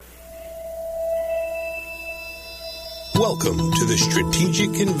Welcome to the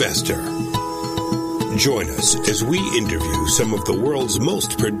Strategic Investor. Join us as we interview some of the world's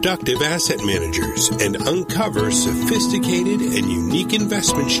most productive asset managers and uncover sophisticated and unique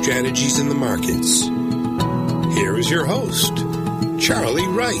investment strategies in the markets. Here is your host, Charlie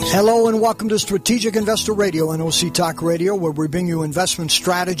Wright. Hello and welcome to Strategic Investor Radio on OC Talk Radio, where we bring you investment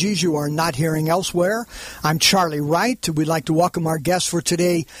strategies you are not hearing elsewhere. I'm Charlie Wright. We'd like to welcome our guest for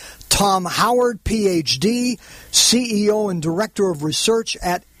today, Tom Howard, Ph.D., CEO and Director of Research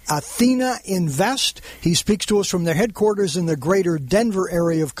at Athena Invest. He speaks to us from their headquarters in the greater Denver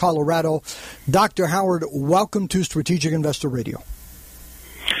area of Colorado. Dr. Howard, welcome to Strategic Investor Radio.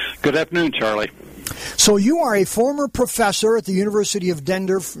 Good afternoon, Charlie. So you are a former professor at the University of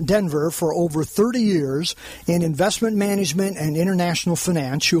Denver for over 30 years in investment management and international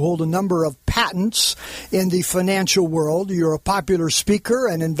finance. You hold a number of patents in the financial world. You're a popular speaker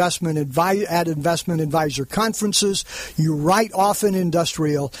and investment advisor conferences. You write often in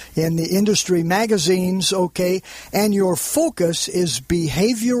the industry magazines, okay? And your focus is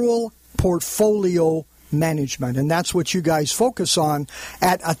behavioral portfolio management, and that's what you guys focus on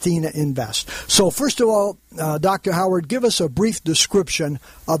at Athena Invest. So first of all, Dr. Howard, give us a brief description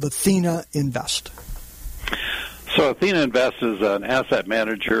of Athena Invest. So Athena Invest is an asset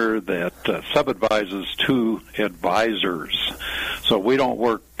manager that sub-advises to advisors. So we don't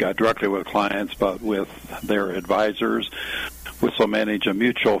work directly with clients, but with their advisors. We also manage a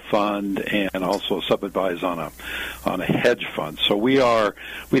mutual fund and also sub-advise on a hedge fund. So we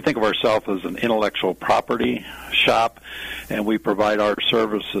think of ourselves as an intellectual property shop, and we provide our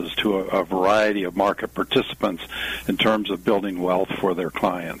services to a variety of market participants in terms of building wealth for their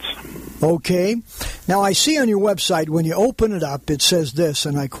clients. Okay. Now I see on your website, when you open it up, it says this,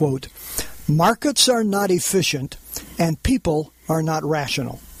 and I quote, "Markets are not efficient and people are not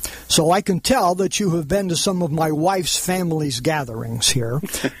rational." So I can tell that you have been to some of my wife's family's gatherings here,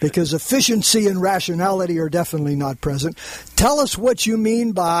 because efficiency and rationality are definitely not present. Tell us what you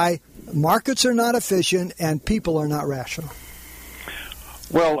mean by markets are not efficient and people are not rational.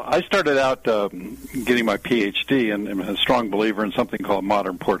 Well, I started out getting my Ph.D. and I'm a strong believer in something called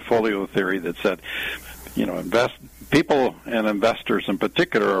modern portfolio theory that said, people and investors in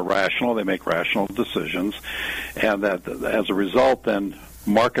particular are rational. They make rational decisions, and that as a result, then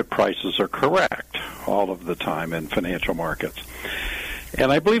market prices are correct all of the time in financial markets.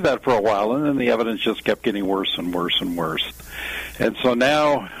 And I believed that for a while, and then the evidence just kept getting worse and worse and worse. And so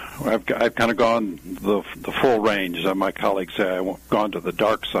now I've kind of gone the full range. As my colleagues say, I've gone to the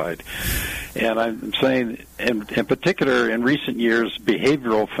dark side. And I'm saying, in particular, in recent years,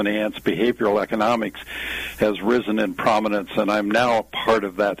 behavioral finance, behavioral economics has risen in prominence, and I'm now a part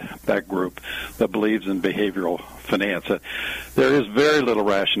of that group that believes in behavioral finance. There is very little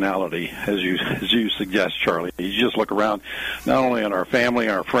rationality, as you suggest, Charlie. You just look around, not only in our family,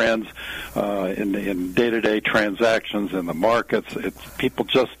 our friends, in day-to-day transactions in the markets, people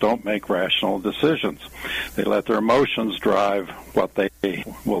just don't make rational decisions. They let their emotions drive what they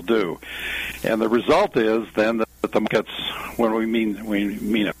will do. And the result is then that the markets, when we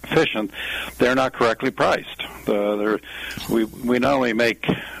mean efficient, they're not correctly priced. We not only make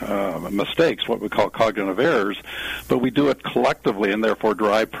mistakes, what we call cognitive errors, but we do it collectively and therefore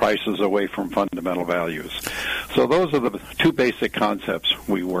drive prices away from fundamental values. So those are the two basic concepts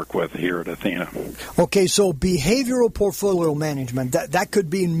we work with here at Athena. Okay, so behavioral portfolio management, that could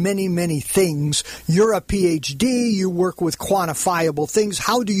be many, many things. You're a Ph.D., you work with quantifiable things.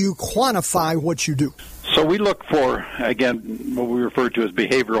 How do you quantify what you do? So we look for, again, what we refer to as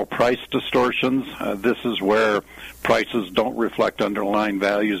behavioral price distortions. This is where prices don't reflect underlying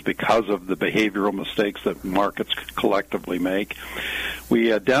values because of the behavioral mistakes that markets collectively make.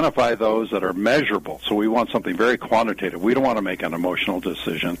 We identify those that are measurable. So we want something very quantitative. We don't want to make an emotional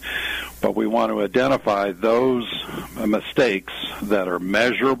decision, but we want to identify those mistakes that are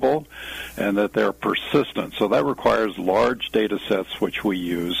measurable and that they're persistent. So that requires large data sets, which we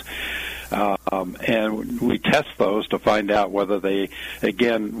use. And we test those to find out whether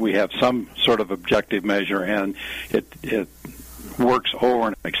we have some sort of objective measure and it works over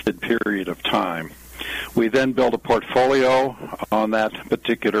an extended period of time. We then build a portfolio on that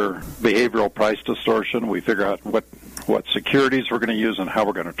particular behavioral price distortion. We figure out what securities we're going to use and how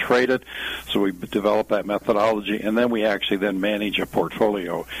we're going to trade it. So we develop that methodology, and then we actually then manage a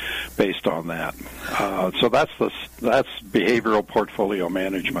portfolio based on that. So that's behavioral portfolio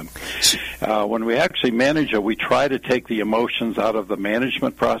management. When we actually manage it, we try to take the emotions out of the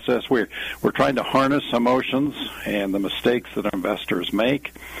management process. We're trying to harness emotions and the mistakes that investors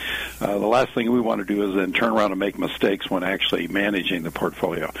make. The last thing we want to do is then turn around and make mistakes when actually managing the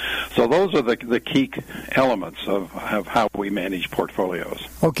portfolio. So those are the key elements of of how we manage portfolios.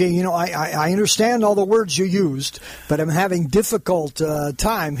 Okay, I understand all the words you used, but I'm having difficult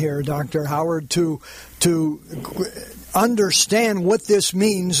time here, Dr. Howard, to understand what this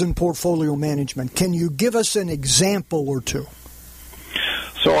means in portfolio management. Can you give us an example or two?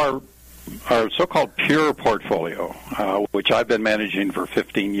 So our so-called pure portfolio, which I've been managing for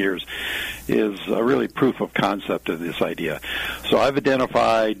 15 years, is really proof of concept of this idea. So I've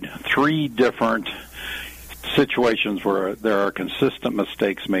identified 3 different situations where there are consistent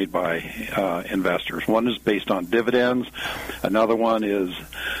mistakes made by investors. One is based on dividends. Another one is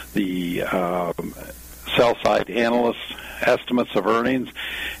the sell-side analysts' estimates of earnings,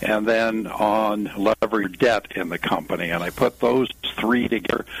 and then on leveraged debt in the company. And I put those 3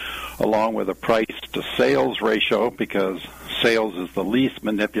 together along with a price-to-sales ratio, because sales is the least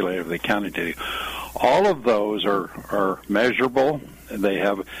manipulative of the accounting data. All of those are measurable. They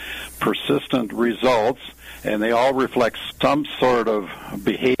have persistent results, and they all reflect some sort of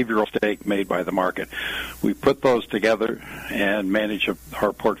behavioral mistake made by the market. We put those together and manage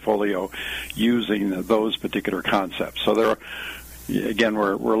our portfolio using those particular concepts. So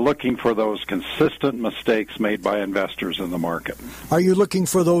we're looking for those consistent mistakes made by investors in the market. Are you looking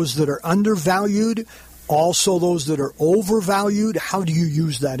for those that are undervalued, also those that are overvalued? How do you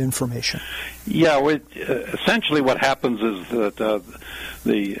use that information? Yeah, essentially what happens is that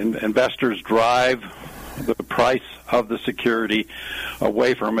the investors drive the price of the security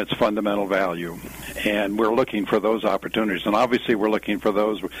away from its fundamental value, and we're looking for those opportunities. And obviously we're looking for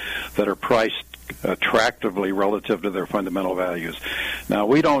those that are priced attractively relative to their fundamental values. Now,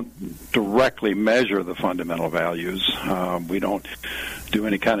 we don't directly measure the fundamental values. We don't do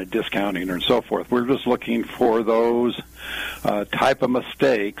any kind of discounting and so forth. We're just looking for those type of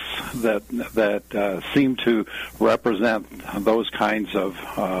mistakes that seem to represent those kinds of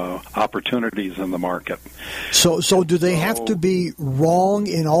opportunities in the market. So do they have to be wrong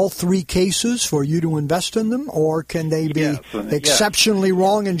in all 3 cases for you to invest in them, or can they be exceptionally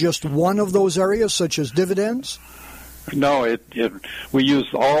wrong in just one of those areas, such as dividends? No, we use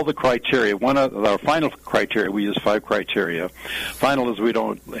all the criteria. One of our final criteria, we use 5 criteria. Final is we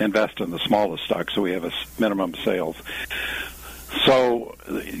don't invest in the smallest stocks, so we have a minimum sales. So,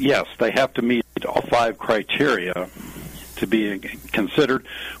 yes, they have to meet all 5 criteria to be considered.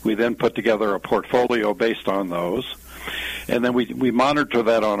 We then put together a portfolio based on those, and then we monitor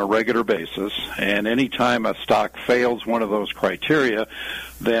that on a regular basis. And any time a stock fails one of those criteria,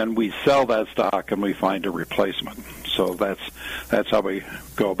 then we sell that stock and we find a replacement. So that's how we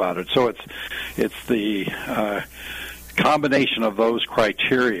go about it. So it's the combination of those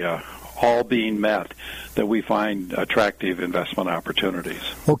criteria all being met that we find attractive investment opportunities.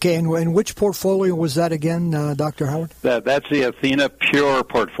 Okay, and which portfolio was that again, Dr. Howard? That's the Athena Pure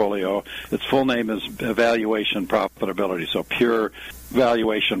portfolio. Its full name is Valuation Profitability, so Pure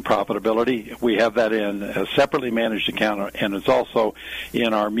Valuation Profitability. We have that in a separately managed account, and it's also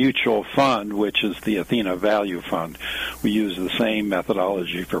in our mutual fund, which is the Athena Value Fund. We use the same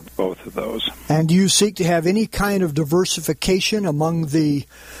methodology for both of those. And do you seek to have any kind of diversification among the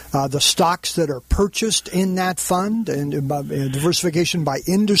stocks that are purchased in that fund, and diversification by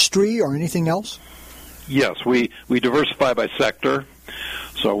industry or anything else? Yes, we diversify by sector.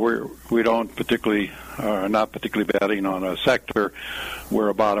 So we don't particularly not particularly betting on a sector. We're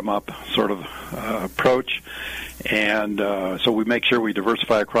a bottom-up sort of approach, and so we make sure we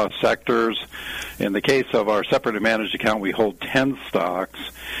diversify across sectors. In the case of our separately managed account, we hold 10 stocks,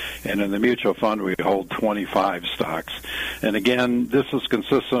 and in the mutual fund, we hold 25 stocks. And again, this is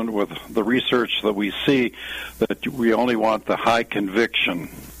consistent with the research that we see, that we only want the high conviction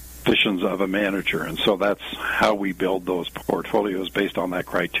positions of a manager, and so that's how we build those portfolios based on that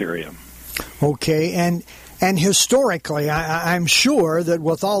criteria. Okay, and historically, I'm sure that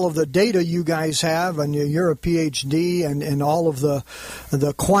with all of the data you guys have, and you're a PhD, and all of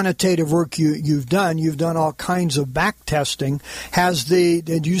the quantitative work you've done all kinds of back testing.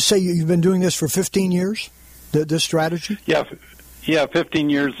 Did you say you've been doing this for 15 years, this strategy? Yeah,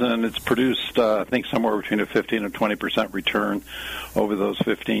 15 years, and it's produced, I think, somewhere between a 15 and 20% return over those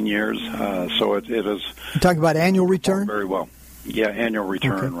 15 years. So it is. You're talking about annual return? Very well. Yeah, annual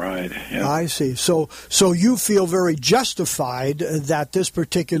return, okay. Right. Yeah. I see. So you feel very justified that this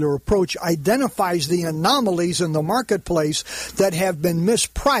particular approach identifies the anomalies in the marketplace that have been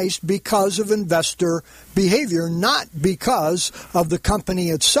mispriced because of investor behavior, not because of the company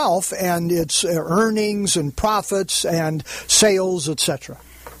itself and its earnings and profits and sales, etc.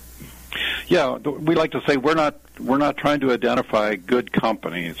 Yeah, we like to say we're not trying to identify good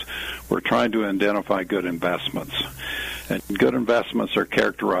companies. We're trying to identify good investments. And good investments are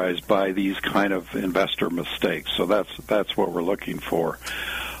characterized by these kind of investor mistakes. So that's what we're looking for.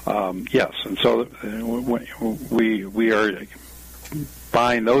 Yes, and so we are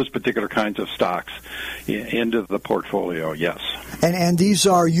buying those particular kinds of stocks into the portfolio, yes. And these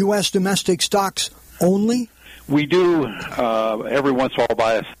are U.S. domestic stocks only? We do every once in a while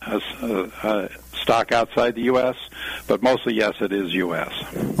buy a stock outside the U.S., but mostly, yes, it is U.S.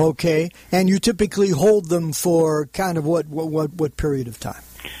 Okay, and you typically hold them for kind of what period of time?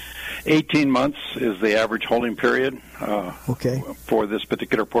 18 months is the average holding period for this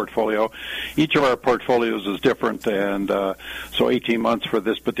particular portfolio. Each of our portfolios is different, and so 18 months for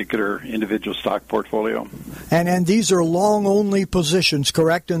this particular individual stock portfolio. And these are long-only positions,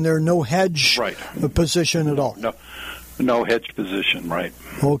 correct? And there are no hedge position at all? No hedge position, right.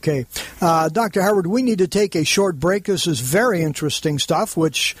 Okay. Dr. Howard, we need to take a short break. This is very interesting stuff,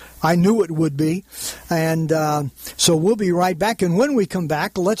 which I knew it would be. And so we'll be right back. And when we come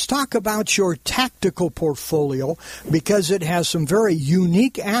back, let's talk about your tactical portfolio, because it has some very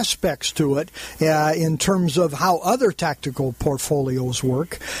unique aspects to it in terms of how other tactical portfolios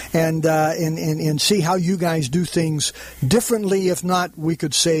work, and see how you guys do things differently, if not, we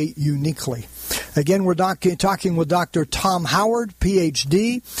could say, uniquely. Again, we're talking with Dr. Tom Howard, Ph.D.,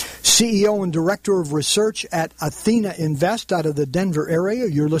 CEO and Director of Research at Athena Invest out of the Denver area.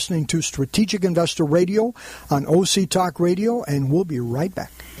 You're listening to Strategic Investor Radio on OC Talk Radio, and we'll be right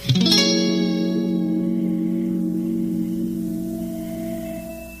back.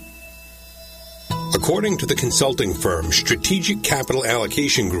 According to the consulting firm Strategic Capital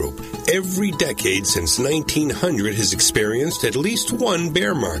Allocation Group, every decade since 1900 has experienced at least one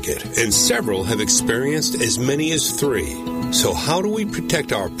bear market, and several have experienced as many as 3. So how do we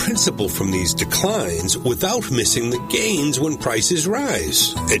protect our principal from these declines without missing the gains when prices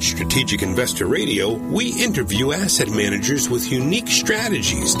rise? At Strategic Investor Radio, we interview asset managers with unique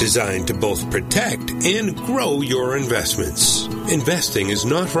strategies designed to both protect and grow your investments. Investing is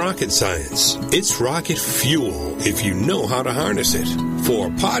not rocket science. It's rocket fuel if you know how to harness it. For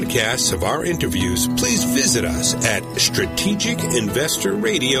podcasts of our interviews, please visit us at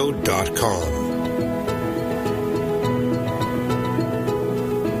strategicinvestorradio.com.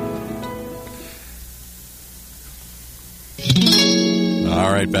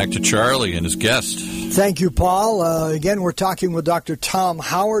 All right, back to Charlie and his guest. Thank you, Paul. Again, we're talking with Dr. Tom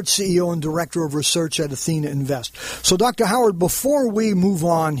Howard, CEO and Director of Research at Athena Invest. So, Dr. Howard, before we move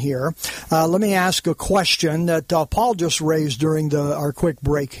on here, let me ask a question that Paul just raised during our quick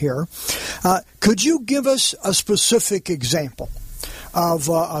break here. Could you give us a specific example of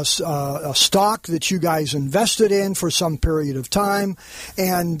a stock that you guys invested in for some period of time,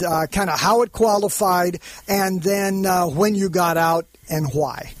 and kind of how it qualified, and then when you got out and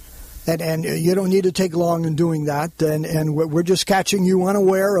why? And you don't need to take long in doing that, and we're just catching you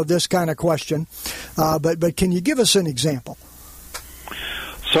unaware of this kind of question. But can you give us an example?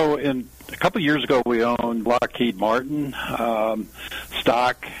 So a couple of years ago, we owned Lockheed Martin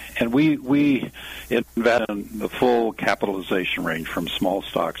stock, and we invest in the full capitalization range from small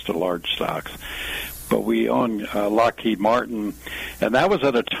stocks to large stocks. But we own Lockheed Martin, and that was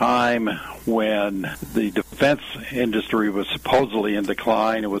at a time when the defense industry was supposedly in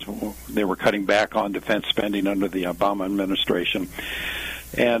decline. They were cutting back on defense spending under the Obama administration,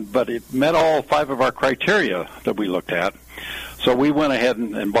 but it met all 5 of our criteria that we looked at. So we went ahead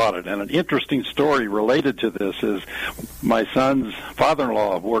and bought it. And an interesting story related to this is my son's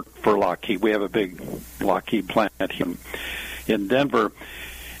father-in-law worked for Lockheed. We have a big Lockheed plant here in Denver.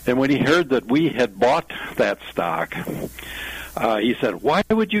 And when he heard that we had bought that stock, he said, "Why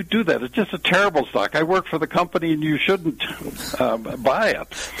would you do that? It's just a terrible stock. I work for the company, and you shouldn't buy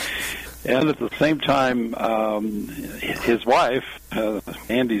it." And at the same time, his wife,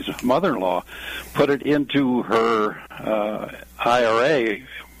 Andy's mother-in-law, put it into her IRA,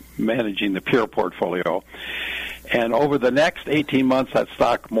 managing the Pure portfolio. And over the next 18 months, that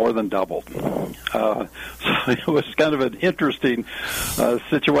stock more than doubled. So it was kind of an interesting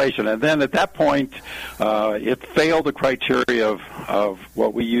situation. And then at that point, it failed the criteria of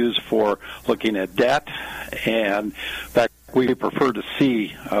what we use for looking at debt. And in fact, we prefer to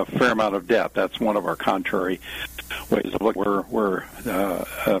see a fair amount of debt. That's one of our contrary ways of looking. We're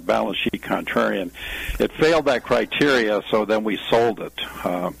a balance sheet contrarian. It failed that criteria, so then we sold it.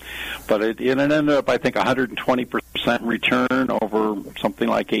 But it ended up, I think, 120% return over something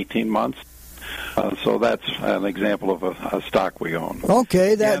like 18 months. So that's an example of a stock we own.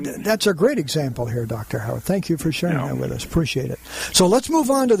 Okay, that's a great example here, Dr. Howard. Thank you for sharing that with us. Appreciate it. So let's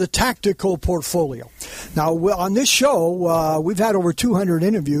move on to the tactical portfolio. Now, on this show, we've had over 200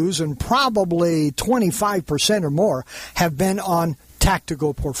 interviews, and probably 25% or more have been on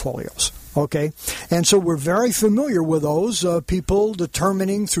tactical portfolios. Okay, and so we're very familiar with those people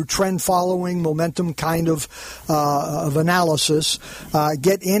determining through trend following, momentum kind of analysis,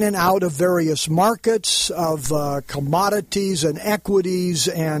 get in and out of various markets of commodities and equities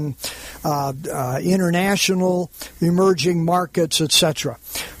and international emerging markets, etc.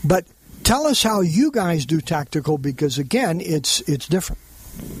 But tell us how you guys do tactical, because again, it's different.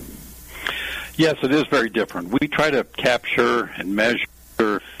 Yes, it is very different. We try to capture and measure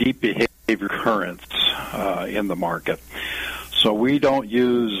deep behavior currents in the market. So we don't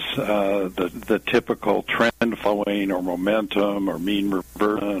use the typical trend following or momentum or mean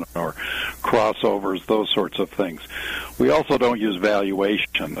reversion or crossovers, those sorts of things. We also don't use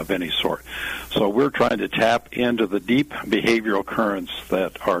valuation of any sort. So we're trying to tap into the deep behavioral currents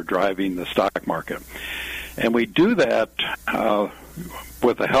that are driving the stock market. And we do that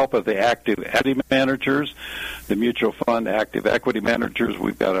with the help of the active equity managers, the mutual fund active equity managers.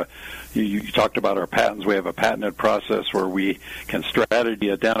 We've got you talked about our patents. We have a patented process where we can strategy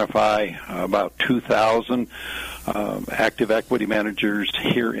identify about 2,000 active equity managers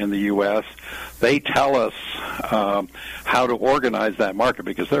here in the U.S. They tell us how to organize that market,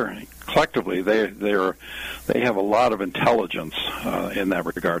 because they have a lot of intelligence in that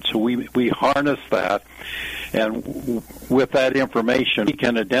regard. So we harness that, and with that information, we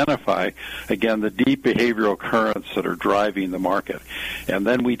can identify, again, the deep behavioral currents that are driving the market. And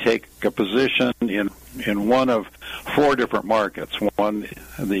then we take a position in one of four different markets. One,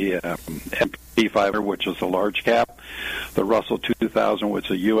 the S&P 500, which is a large cap, the Russell 2000, which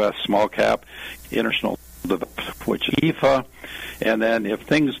is a U.S. small cap, International, which is EFA, and then if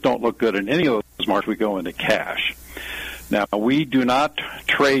things don't look good in any of those markets, we go into cash. Now, we do not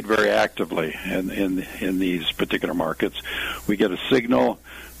trade very actively in these particular markets. We get a signal,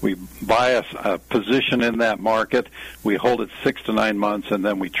 we buy a position in that market, we hold it 6 to 9 months, and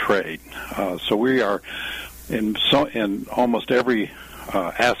then we trade. So we are in almost every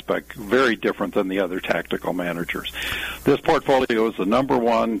aspect very different than the other tactical managers. This portfolio is the number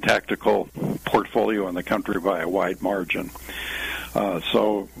one tactical portfolio in the country by a wide margin.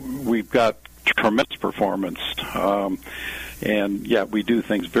 So we've got tremendous performance, and yet we do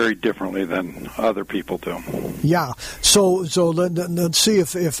things very differently than other people do. Yeah. So let's see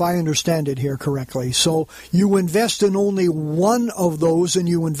if I understand it here correctly. So you invest in only one of those, and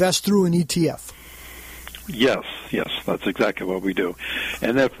you invest through an ETF. Yes, that's exactly what we do.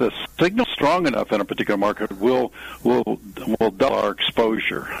 And if the signal's strong enough in a particular market, we'll double our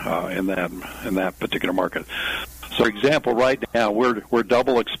exposure in that particular market. So, for example, right now we're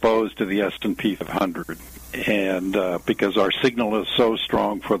double exposed to the S&P 500, and because our signal is so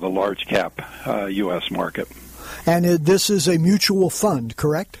strong for the large cap U.S. market. And this is a mutual fund,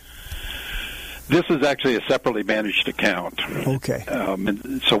 correct? This is actually a separately managed account. Okay.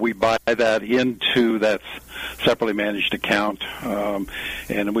 And so we buy that into that separately managed account,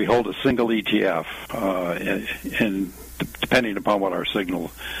 and we hold a single ETF, and depending upon what our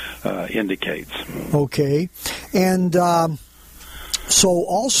signal indicates. Okay. And so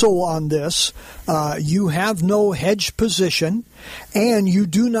also on this, you have no hedge position, and you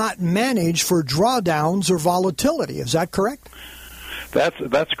do not manage for drawdowns or volatility. Is that correct?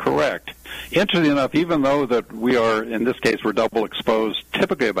 That's correct. Interestingly enough, even though that we are, in this case, we're double exposed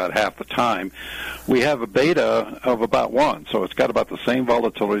typically about half the time, we have a beta of about 1. So it's got about the same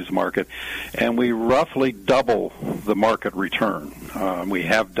volatility as the market, and we roughly double the market return. We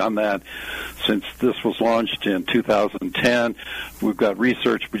have done that since this was launched in 2010. We've got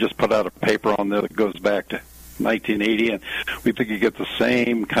research. We just put out a paper on that goes back to 1980, and we think you get the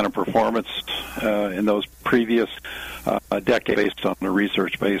same kind of performance in those previous decades based on a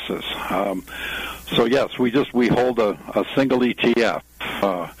research basis. So yes, we hold a single ETF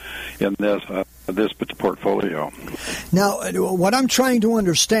in this portfolio. Now, what I'm trying to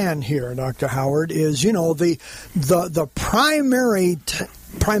understand here, Dr. Howard, is the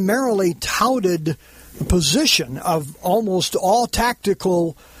primarily touted position of almost all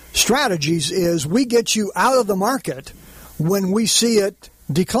tactical strategies is we get you out of the market when we see it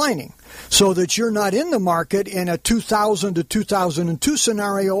declining, so that you're not in the market in a 2000 to 2002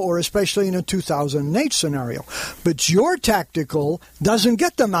 scenario, or especially in a 2008 scenario. But your tactical doesn't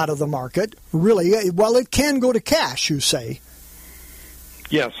get them out of the market, really. Well, it can go to cash, you say.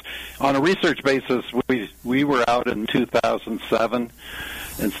 Yes. On a research basis, we were out in 2007,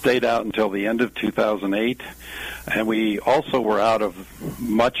 and stayed out until the end of 2008. And we also were out of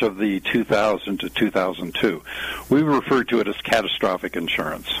much of the 2000 to 2002. We refer to it as catastrophic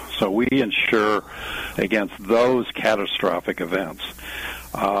insurance. So we insure against those catastrophic events.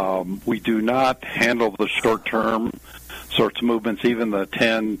 We do not handle the short-term sorts of movements, even the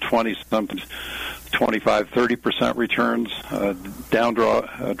 10, 20, sometimes 25, 30% returns,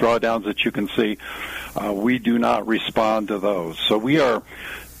 drawdowns that you can see. We do not respond to those. So we are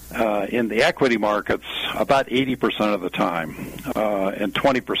in the equity markets about 80% of the time, and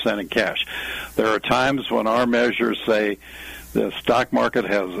 20% in cash. There are times when our measures say the stock market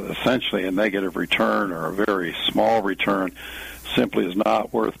has essentially a negative return or a very small return, simply is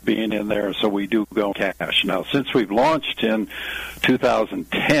not worth being in there, so we do go cash. Now, since we've launched in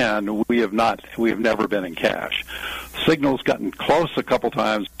 2010, we have never been in cash. Signal's gotten close a couple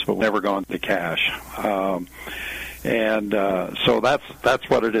times, but we've never gone to cash. So that's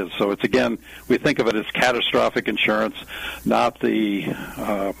what it is. So it's, again, we think of it as catastrophic insurance, not the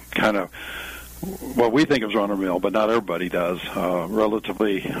kind of what we think is run-of-the-mill, but not everybody does,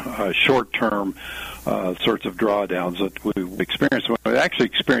 relatively short-term sorts of drawdowns that we've experienced. We've actually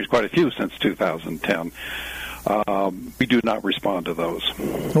experienced quite a few since 2010. We do not respond to those.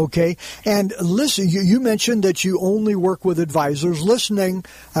 Okay. And listen, you mentioned that you only work with advisors.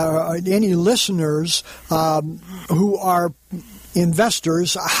 Any listeners who are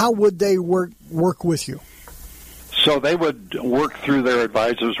investors, how would they work with you? So they would work through their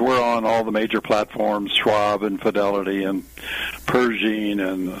advisors. We're on all the major platforms, Schwab and Fidelity and Pershing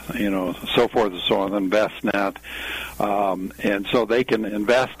and, so forth and so on, InvestNet. And so they can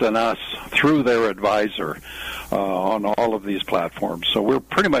invest in us through their advisor on all of these platforms. So we're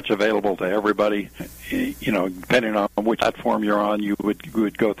pretty much available to everybody. Depending on which platform you're on, you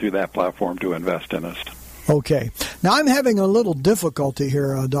would go through that platform to invest in us. Okay. Now, I'm having a little difficulty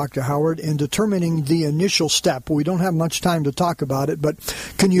here, Dr. Howard, in determining the initial step. We don't have much time to talk about it, but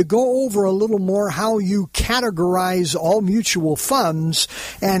can you go over a little more how you categorize all mutual funds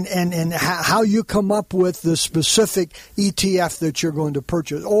and how you come up with the specific ETF that you're going to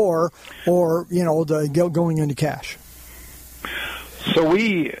purchase or going into cash? So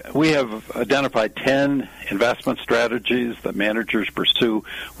we have identified 10 investment strategies that managers pursue.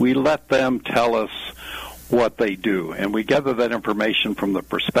 We let them tell us what they do, and we gather that information from the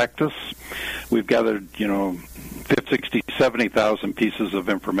prospectus. We've gathered 60, 70,000 pieces of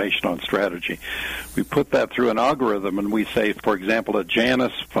information on strategy. We put that through an algorithm, and we say, for example, at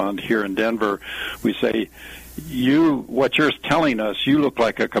Janus Fund here in Denver, we say, what you're telling us, you look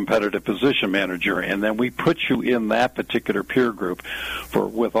like a competitive position manager, and then we put you in that particular peer group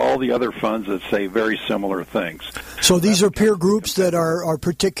with all the other funds that say very similar things. So these are peer groups that are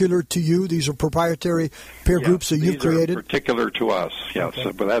particular to you? These are proprietary peer groups that you've created? These are particular to us, yes.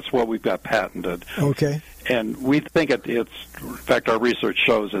 Okay. But that's what we've got patented. Okay. And we think in fact, our research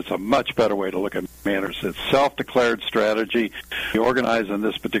shows it's a much better way to look at managers. It's self-declared strategy. You organize in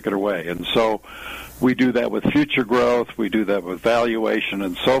this particular way. And so we do that with future growth. We do that with valuation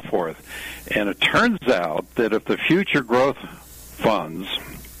and so forth. And it turns out that if the future growth funds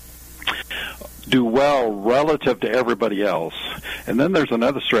do well relative to everybody else. And then there's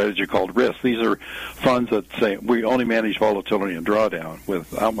another strategy called risk. These are funds that say we only manage volatility and drawdown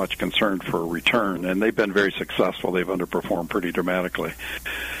without much concern for a return, and they've been very successful. They've underperformed pretty dramatically.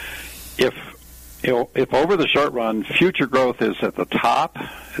 If over the short run, future growth is at the top,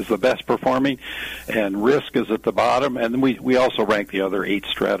 is the best performing, and risk is at the bottom, and then we also rank the other 8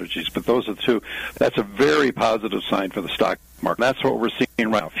 strategies, but those are the 2. That's a very positive sign for the stock market. That's what we're seeing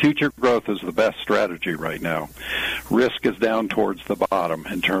right now. Future growth is the best strategy right now. Risk is down towards the bottom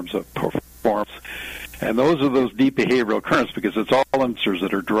in terms of performance. And those are those deep behavioral currents because it's all investors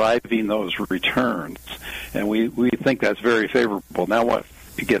that are driving those returns. And we think that's very favorable. Now what?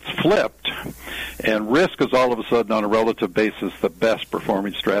 It gets flipped, and risk is all of a sudden on a relative basis the best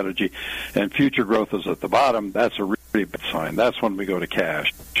performing strategy, and future growth is at the bottom. That's a really bad sign. That's when we go to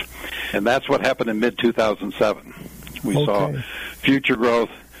cash. And that's what happened in mid-2007. We saw future growth,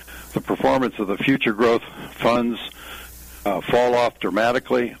 the performance of the future growth funds fall off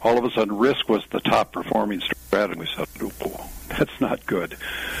dramatically. All of a sudden, risk was the top performing strategy. We said, oh, that's not good.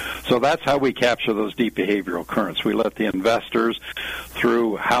 So that's how we capture those deep behavioral currents. We let the investors,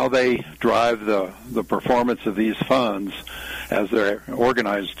 through how they drive the performance of these funds as they're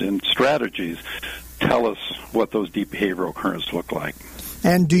organized in strategies, tell us what those deep behavioral currents look like.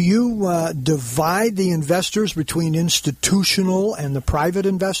 And do you divide the investors between institutional and the private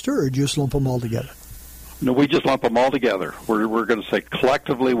investor, or just lump them all together? No, we just lump them all together. We're going to say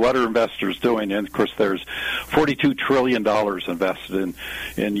collectively what are investors doing, and of course there's $42 trillion invested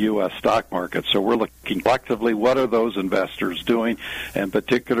in U.S. stock markets. So we're looking collectively what are those investors doing. In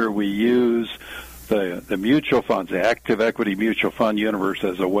particular, we use the mutual funds, the active equity mutual fund universe,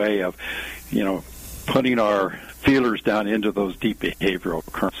 as a way of, putting our feelers down into those deep behavioral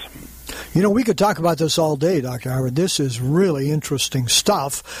currents. We could talk about this all day, Dr. Howard. This is really interesting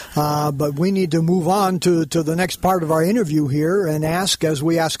stuff, but we need to move on to the next part of our interview here and ask, as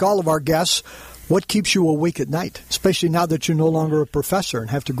we ask all of our guests, what keeps you awake at night, especially now that you're no longer a professor and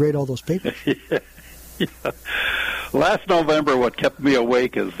have to grade all those papers? Yeah. Last November, what kept me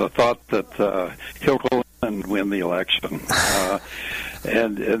awake is the thought that Hillary Clinton would win the election.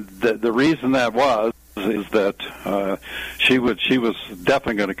 And the reason that is that she was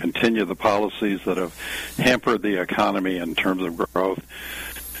definitely going to continue the policies that have hampered the economy in terms of growth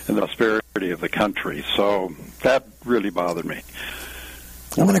and the prosperity of the country. So that really bothered me.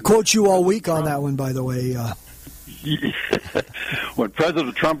 I'm going to quote you all week on that one, by the way. When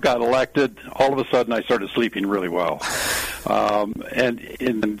President Trump got elected, all of a sudden I started sleeping really well. And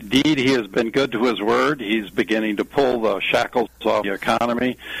indeed, he has been good to his word. He's beginning to pull the shackles off the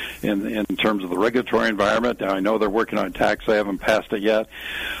economy in terms of the regulatory environment. Now, I know they're working on tax. They haven't passed it yet.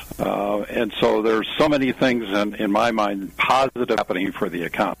 And so there's so many things, in my mind, positive happening for the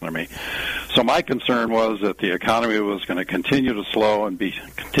economy. So my concern was that the economy was going to continue to slow and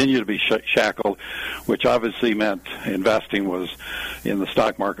continue to be shackled, which obviously meant investing in the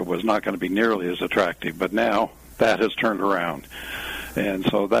stock market was not going to be nearly as attractive. But now that has turned around. And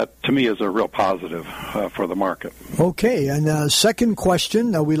so that, to me, is a real positive for the market. Okay. And second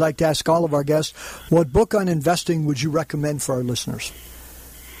question, we like to ask all of our guests, what book on investing would you recommend for our listeners?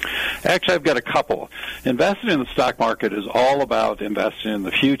 Actually, I've got a couple. Investing in the stock market is all about investing in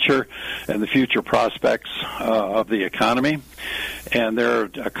the future and the future prospects of the economy. And there are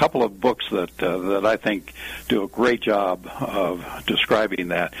a couple of books that I think do a great job of describing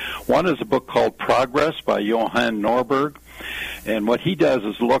that. One is a book called Progress by Johan Norberg. And what he does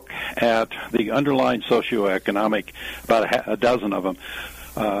is look at the underlying socioeconomic, about a dozen of them,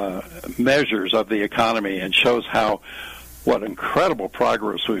 measures of the economy, and shows what incredible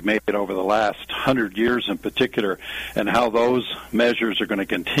progress we've made over the last 100 years in particular, and how those measures are going to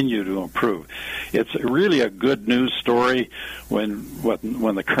continue to improve. It's really a good news story when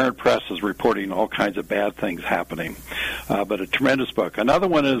the current press is reporting all kinds of bad things happening. But a tremendous book. Another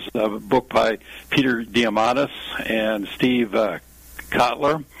one is a book by Peter Diamandis and Steve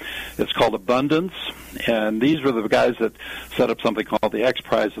Kotler. It's called Abundance, and these were the guys that set up something called the X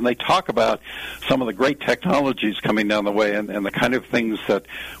Prize, and they talk about some of the great technologies coming down the way and the kind of things that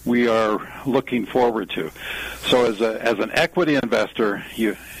we are looking forward to. So as an equity investor,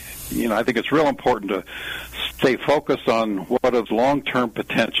 I think it's real important to stay focused on what is long-term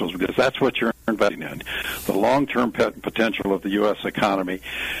potentials, because that's what you're investing in, the long-term potential of the U.S. economy,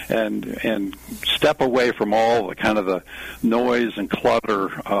 and step away from all the kind of the noise and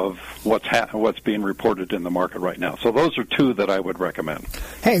clutter of what's being reported in the market right now. So those are two that I would recommend.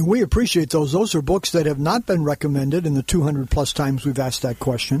 Hey, we appreciate those. Those are books that have not been recommended in the 200-plus times we've asked that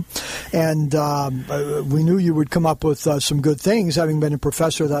question. And we knew you would come up with some good things, having been a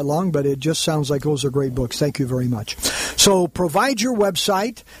professor that long, but it just sounds like those are great books. Thank you very much. So provide your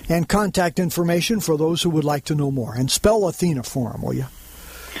website and contact information for those who would like to know more. And spell Athena for them, will you?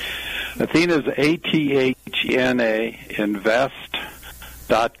 Athena is ATHENA,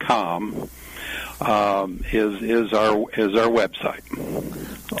 invest.com is our website.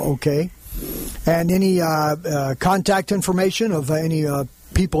 Okay. And any contact information of any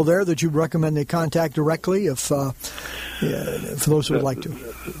people there that you'd recommend they contact directly for those who would like to?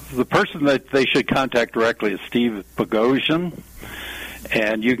 The person that they should contact directly is Steve Boghossian,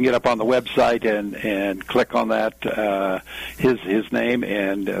 and you can get up on the website and click on that, his name,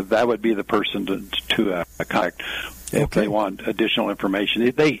 and that would be the person to contact if they want additional information.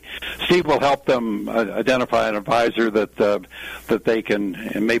 Steve will help them identify an advisor that they can,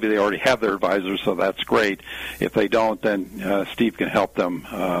 and maybe they already have their advisor, so that's great. If they don't, then Steve can help them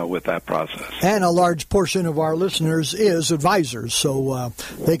with that process. And a large portion of our listeners is advisors, so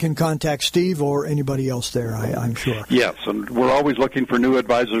they can contact Steve or anybody else there, I'm sure. Yes, and we're always looking for new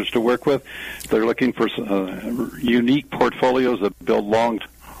advisors to work with. They're looking for unique portfolios that build long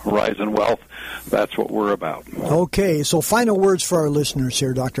horizon wealth. That's what we're about. Okay, so final words for our listeners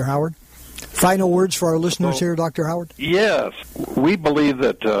here, Dr. Howard. Final words for our listeners here, Dr. Howard? Yes. We believe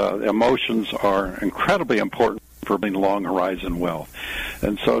that emotions are incredibly important for building long horizon wealth.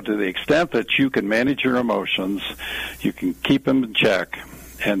 And so to the extent that you can manage your emotions, you can keep them in check,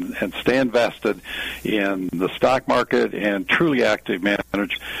 and stay invested in the stock market and truly active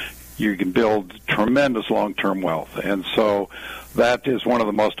manage, you can build tremendous long-term wealth. And so that is one of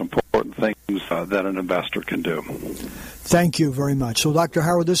the most important things that an investor can do. Thank you very much. So, Dr.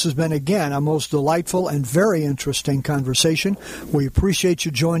 Howard, this has been, again, a most delightful and very interesting conversation. We appreciate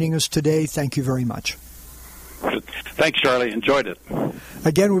you joining us today. Thank you very much. Thanks, Charlie. Enjoyed it.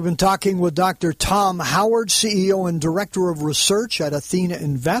 Again, we've been talking with Dr. Tom Howard, CEO and Director of Research at Athena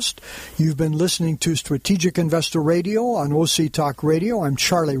Invest. You've been listening to Strategic Investor Radio on OC Talk Radio. I'm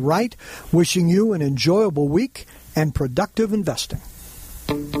Charlie Wright, wishing you an enjoyable week and productive investing.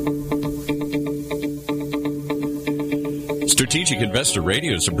 Strategic Investor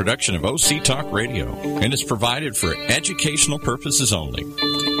Radio is a production of OC Talk Radio and is provided for educational purposes only.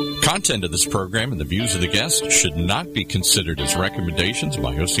 Content of this program and the views of the guests should not be considered as recommendations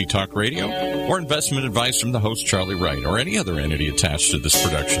by OC Talk Radio or investment advice from the host Charlie Wright or any other entity attached to this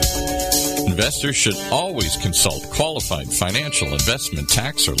production. Investors should always consult qualified financial, investment,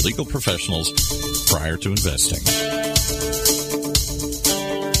 tax, or legal professionals prior to investing.